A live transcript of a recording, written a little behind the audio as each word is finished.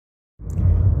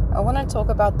want to talk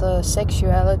about the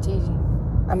sexuality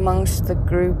amongst the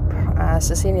group,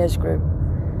 Cecilia's group.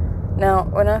 Now,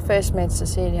 when I first met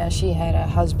Cecilia, she had a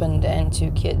husband and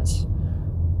 2 kids.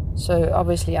 So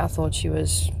obviously I thought she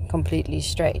was completely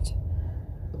straight.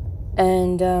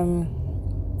 And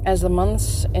as the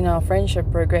months in our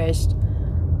friendship progressed,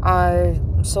 I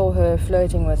saw her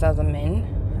flirting with other men,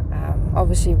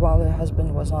 obviously while her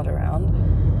husband was not around.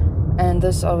 And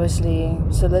this obviously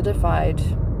solidified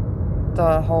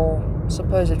the whole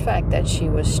supposed fact that she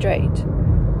was straight.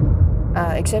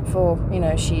 Except for,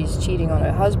 she's cheating on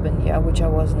her husband, which I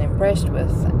wasn't impressed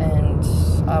with,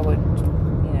 and I would,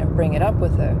 bring it up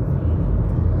with her.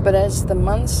 But as the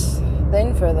months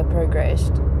then further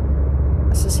progressed,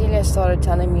 Cecilia started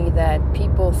telling me that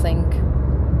people think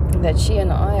that she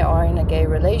and I are in a gay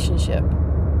relationship.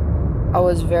 I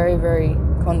was very, very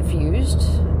confused,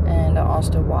 and I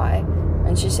asked her why.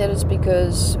 And she said it's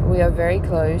because we are very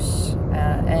close,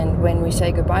 and when we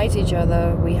say goodbye to each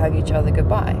other, we hug each other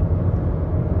goodbye.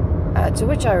 To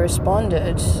which I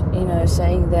responded,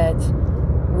 saying that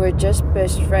we're just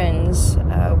best friends,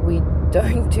 we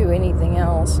don't do anything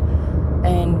else,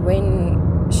 and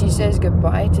when she says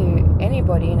goodbye to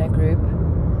anybody in a group,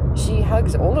 she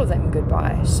hugs all of them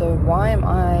goodbye. So why am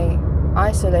I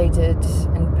isolated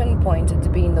and pinpointed to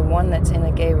being the one that's in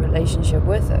a gay relationship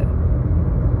with her?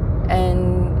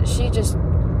 And she just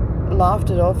laughed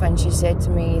it off, and she said to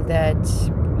me that,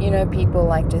 people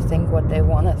like to think what they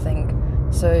want to think,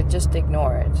 so just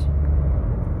ignore it.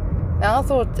 Now, I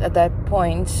thought at that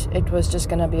point it was just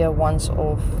going to be a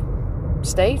once-off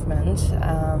statement,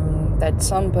 that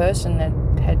some person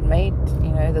had made,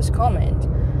 this comment.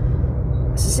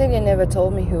 Cecilia never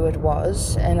told me who it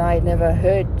was, and I never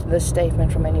heard this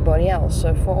statement from anybody else.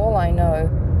 So for all I know,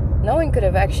 no one could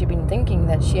have actually been thinking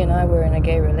that she and I were in a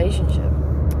gay relationship.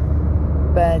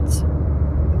 But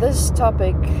this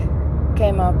topic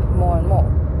came up more and more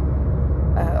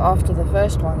after the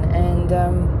first one, and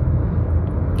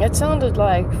it sounded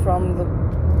like from the,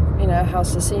 how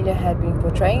Cecilia had been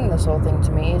portraying this whole thing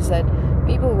to me, is that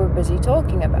people were busy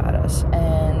talking about us,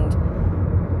 and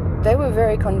they were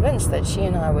very convinced that she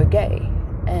and I were gay.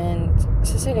 And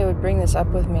Cecilia would bring this up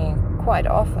with me quite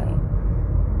often.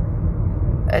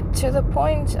 To the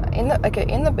point, in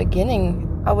the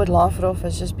beginning, I would laugh it off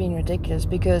as just being ridiculous,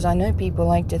 because I know people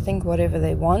like to think whatever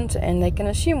they want, and they can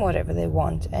assume whatever they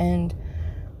want.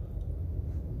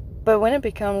 But when it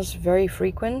becomes very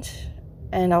frequent,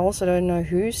 and I also don't know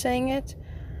who's saying it,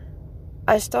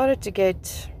 I started to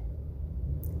get,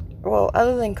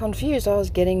 other than confused, I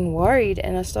was getting worried,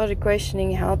 and I started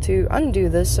questioning how to undo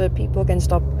this so people can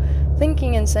stop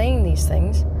thinking and saying these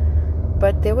things.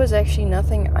 But there was actually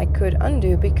nothing I could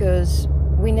undo, because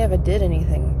we never did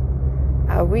anything.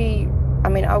 I would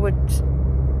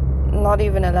not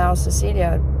even allow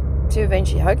Cecilia to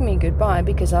eventually hug me goodbye,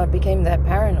 because I became that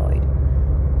paranoid.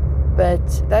 But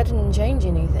that didn't change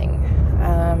anything.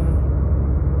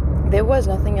 There was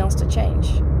nothing else to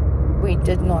change. We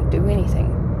did not do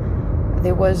anything.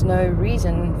 There was no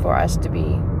reason for us to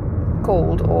be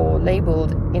called or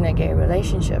labeled in a gay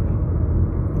relationship.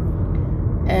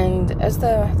 And as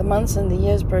the months and the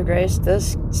years progressed,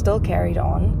 this still carried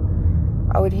on.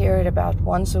 I would hear it about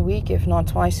once a week, if not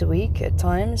twice a week at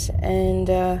times. And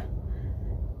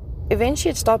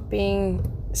eventually it stopped being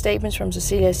statements from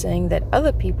Cecilia saying that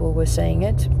other people were saying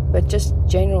it, but just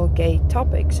general gay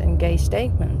topics and gay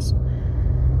statements.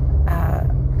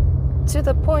 To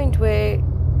the point where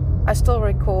I still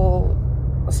recall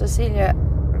Cecilia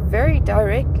very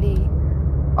directly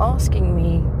asking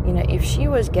me, if she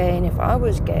was gay and if I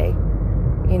was gay,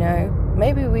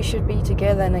 maybe we should be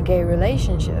together in a gay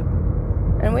relationship.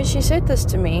 And when she said this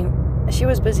to me, she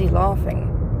was busy laughing.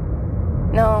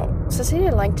 Now,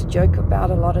 Cecilia liked to joke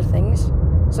about a lot of things,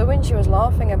 so when she was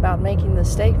laughing about making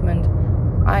this statement,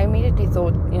 I immediately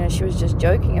thought, she was just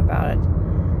joking about it.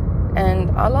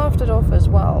 And I laughed it off as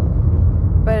well.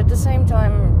 But at the same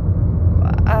time,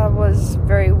 I was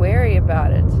very wary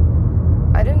about it.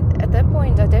 At that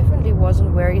point, I definitely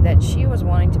wasn't worried that she was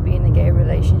wanting to be in a gay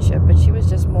relationship, but she was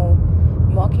just more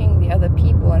mocking the other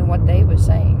people and what they were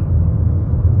saying.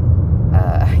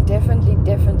 I definitely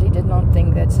did not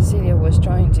think that Cecilia was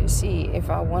trying to see if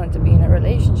I wanted to be in a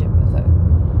relationship with her.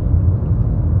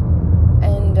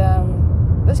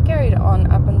 And this carried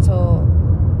on up until,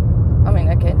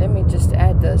 let me just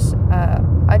add this.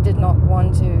 I did not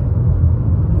want to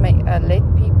let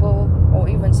people, or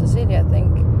even Cecilia,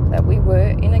 think that we were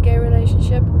in a gay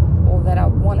relationship, or that I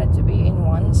wanted to be in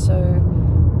one. So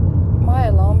my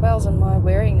alarm bells and my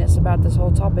wariness about this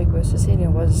whole topic with Cecilia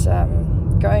was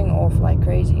going off like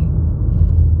crazy.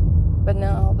 But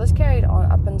now this carried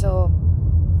on up until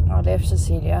I left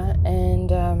Cecilia, and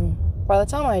by the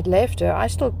time I had left her, I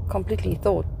still completely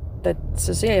thought that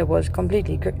Cecilia was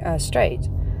completely straight.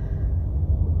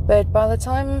 But by the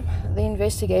time the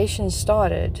investigation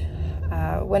started,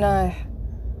 when I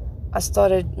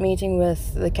started meeting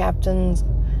with the captains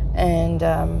and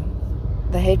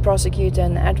the head prosecutor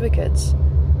and advocates,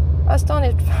 I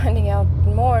started finding out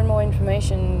more and more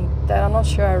information that I'm not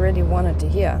sure I really wanted to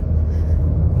hear.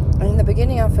 In the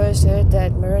beginning, I first heard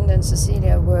that Miranda and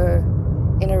Cecilia were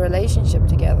in a relationship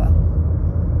together.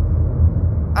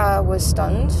 I was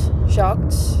stunned,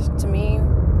 shocked. To me,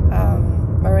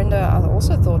 Miranda I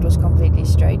also thought was completely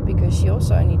straight, because she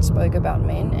also only spoke about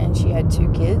men, and she had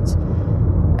 2 kids,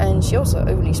 and she also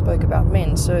only spoke about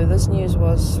men. So this news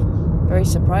was very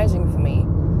surprising for me.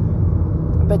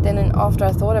 But then after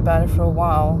I thought about it for a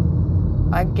while,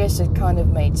 I guess it kind of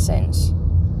made sense.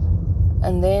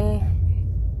 And then,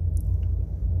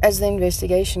 as the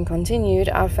investigation continued,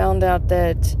 I found out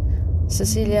that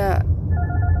Cecilia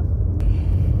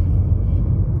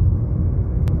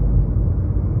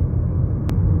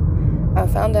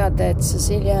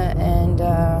and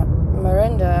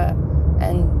Miranda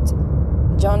and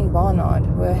John Barnard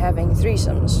were having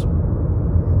threesomes.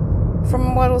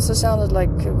 From what also sounded like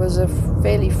it was a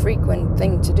fairly frequent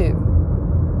thing to do.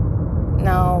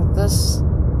 Now, this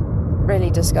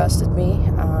really disgusted me.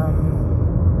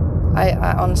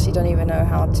 I honestly don't even know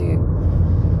how to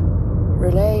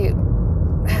relay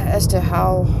as to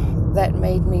how that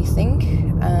made me think,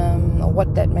 or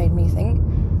what that made me think.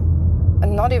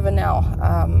 And not even now.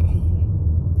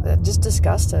 Just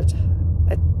disgusted.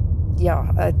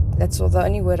 That's the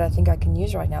only word I think I can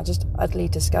use right now. Just utterly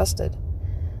disgusted.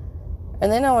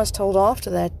 And then I was told after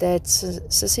that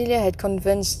Cecilia had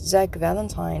convinced Zach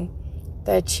Valentine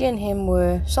that she and him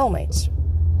were soulmates.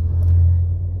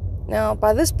 Now,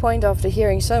 by this point, after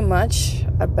hearing so much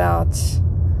about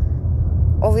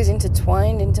all these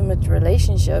intertwined, intimate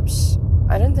relationships,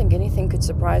 I don't think anything could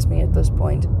surprise me at this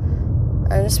point.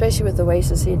 And especially with the way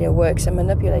Cecilia works and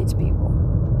manipulates people.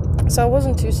 So I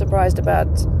wasn't too surprised about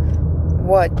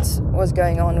what was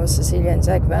going on with Cecilia and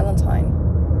Zach Valentine.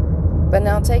 But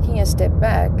now, taking a step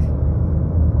back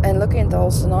and looking at the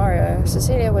whole scenario,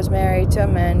 Cecilia was married to a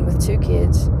man with 2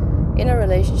 kids, in a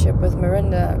relationship with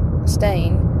Miranda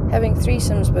Steyn, having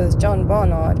threesomes with John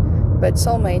Barnard, but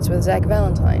soulmates with Zach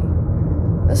Valentine.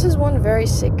 This is one very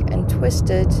sick and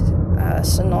twisted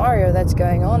scenario that's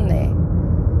going on there.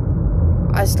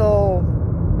 I still,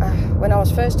 when I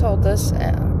was first told this,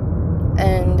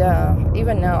 and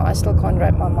even now, I still can't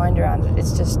wrap my mind around it.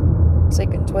 It's just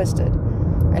sick and twisted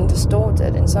and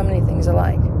distorted in so many things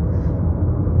alike.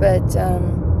 But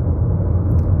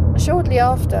shortly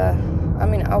after,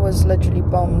 I was literally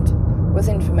bombed with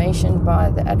information by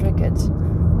the advocate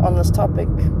on this topic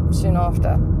soon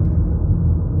after.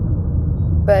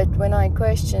 But when I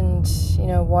questioned,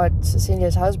 what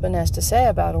Cecilia's husband has to say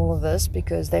about all of this,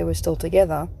 because they were still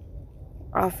together,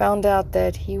 I found out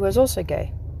that he was also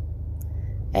gay.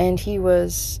 And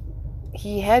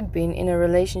he had been in a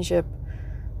relationship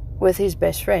with his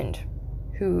best friend,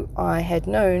 who I had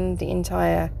known the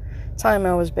entire time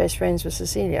I was best friends with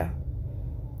Cecilia.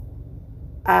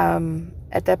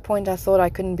 At that point, I thought I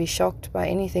couldn't be shocked by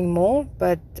anything more,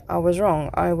 but I was wrong.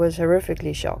 I was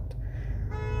horrifically shocked.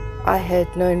 I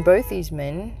had known both these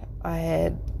men. I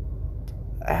had,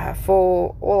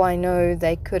 for all I know,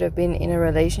 they could have been in a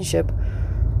relationship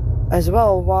as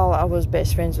well while I was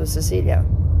best friends with Cecilia.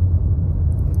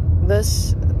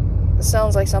 This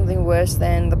sounds like something worse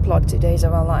than the plot 2 Days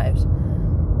of Our Lives.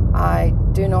 I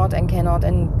do not and cannot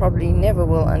and probably never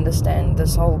will understand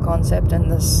this whole concept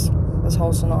and this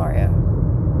whole scenario.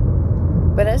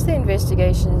 But as the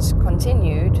investigations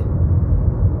continued,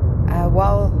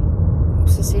 while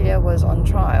Cecilia was on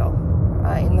trial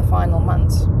in the final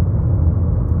months,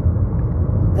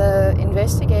 the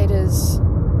investigators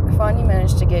finally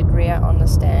managed to get Ria on the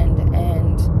stand,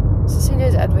 and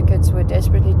Cecilia's advocates were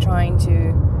desperately trying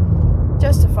to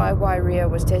justify why Ria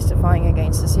was testifying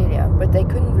against Cecilia, but they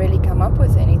couldn't really come up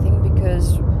with anything,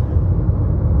 because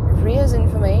Ria's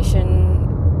information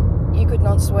you could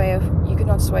not sway from,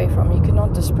 you could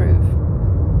not disprove.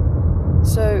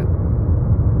 So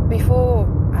before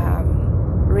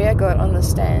Ria got on the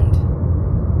stand,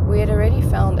 we had already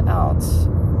found out,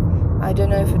 I don't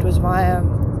know if it was via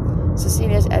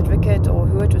Cecilia's advocate or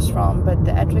who it was from, but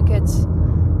the advocates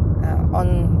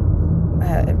on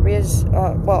Ria's,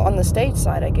 on the state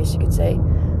side, I guess you could say,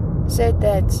 said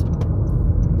that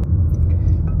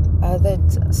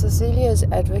that Cecilia's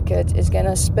advocate is going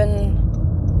to spin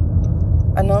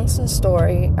a nonsense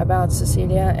story about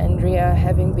Cecilia and Ria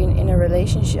having been in a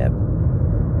relationship,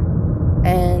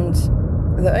 and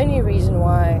the only reason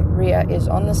why Ria is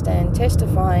on the stand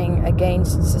testifying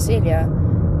against Cecilia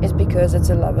is because it's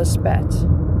a lover's spat.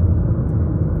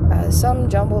 Some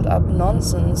jumbled up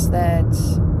nonsense that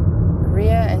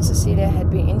Ria and Cecilia had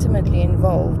been intimately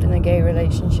involved in a gay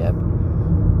relationship,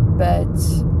 but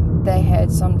they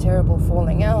had some terrible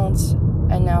falling out,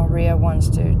 and now Ria wants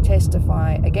to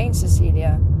testify against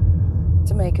Cecilia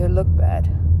to make her look bad.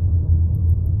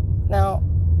 Now,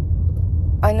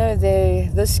 I know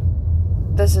this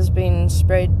has been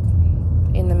spread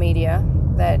in the media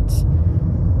that,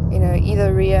 you know,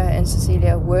 either Ria and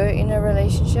Cecilia were in a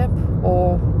relationship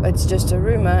or it's just a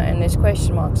rumor and there's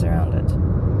question marks around it.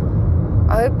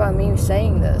 I hope by me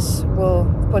saying this will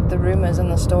put the rumors and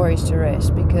the stories to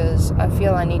rest, because I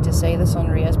feel I need to say this on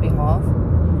Ria's behalf.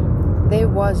 There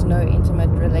was no intimate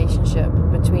relationship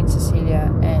between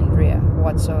Cecilia and Ria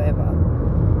whatsoever.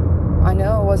 I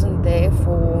know I wasn't there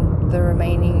for the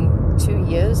remaining 2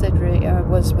 years that Ria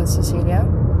was with Cecilia,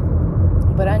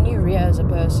 but I knew Ria as a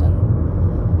person.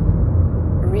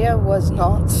 Ria was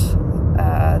not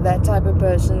that type of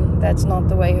person. That's not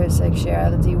the way her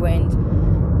sexuality went.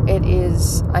 It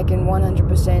is, I can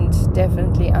 100%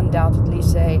 definitely, undoubtedly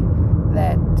say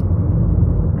that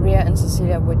Ria and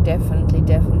Cecilia were definitely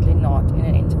not in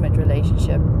an intimate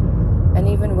relationship. And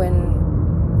even when,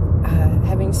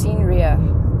 having seen Ria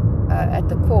at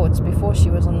the courts before she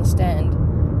was on the stand,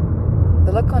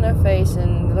 the look on her face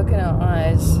and the look in her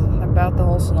eyes about the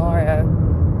whole scenario,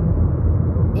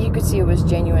 you could see it was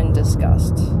genuine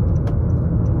disgust.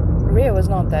 Ria was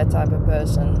not that type of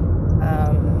person.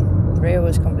 Ria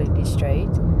was completely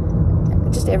straight.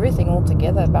 Just everything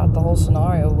altogether about the whole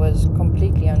scenario was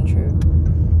completely untrue.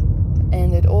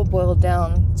 And it all boiled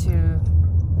down to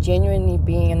genuinely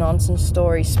being a nonsense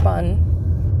story spun,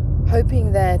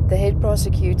 hoping that the head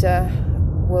prosecutor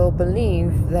will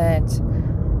believe that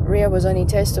Ria was only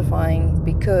testifying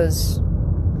because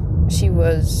she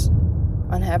was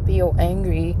unhappy or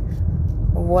angry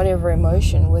or whatever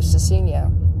emotion with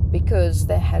Cecilia, because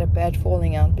they had a bad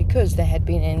falling out, because they had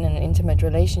been in an intimate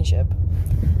relationship.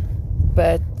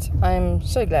 But I'm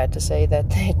so glad to say that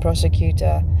the head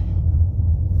prosecutor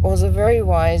was a very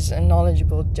wise and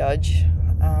knowledgeable judge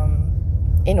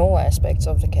in all aspects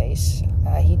of the case.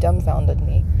 He dumbfounded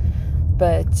me.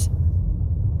 But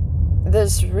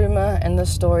this rumor and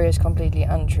this story is completely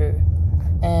untrue.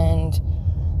 And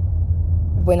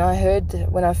when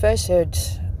I first heard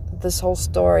this whole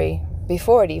story,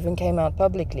 before it even came out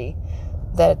publicly,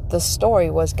 that the story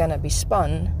was gonna be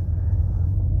spun,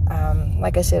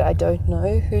 like I said, I don't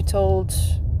know who told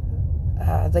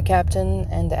the captain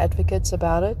and the advocates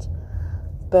about it,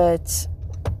 but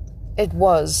it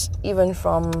was even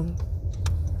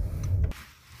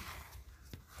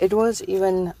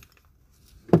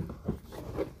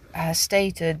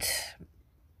stated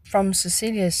from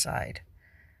Cecilia's side.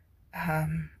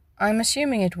 I'm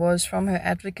assuming it was from her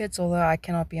advocates, although I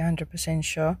cannot be 100%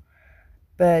 sure.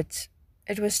 But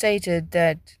it was stated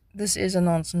that this is a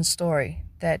nonsense story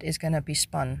that is going to be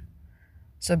spun.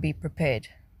 So be prepared.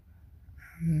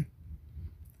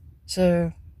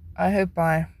 So I hope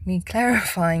by me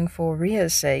clarifying for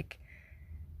Ria's sake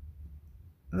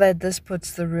that this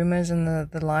puts the rumors and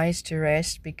the lies to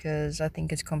rest, because I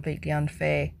think it's completely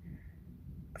unfair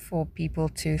for people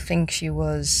to think she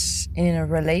was in a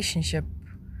relationship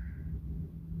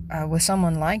with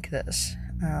someone like this.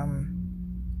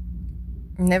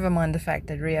 Never mind the fact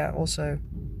that Ria also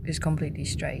is completely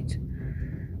straight.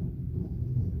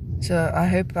 So I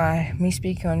hope by me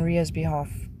speaking on Ria's behalf,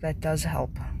 that does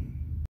help.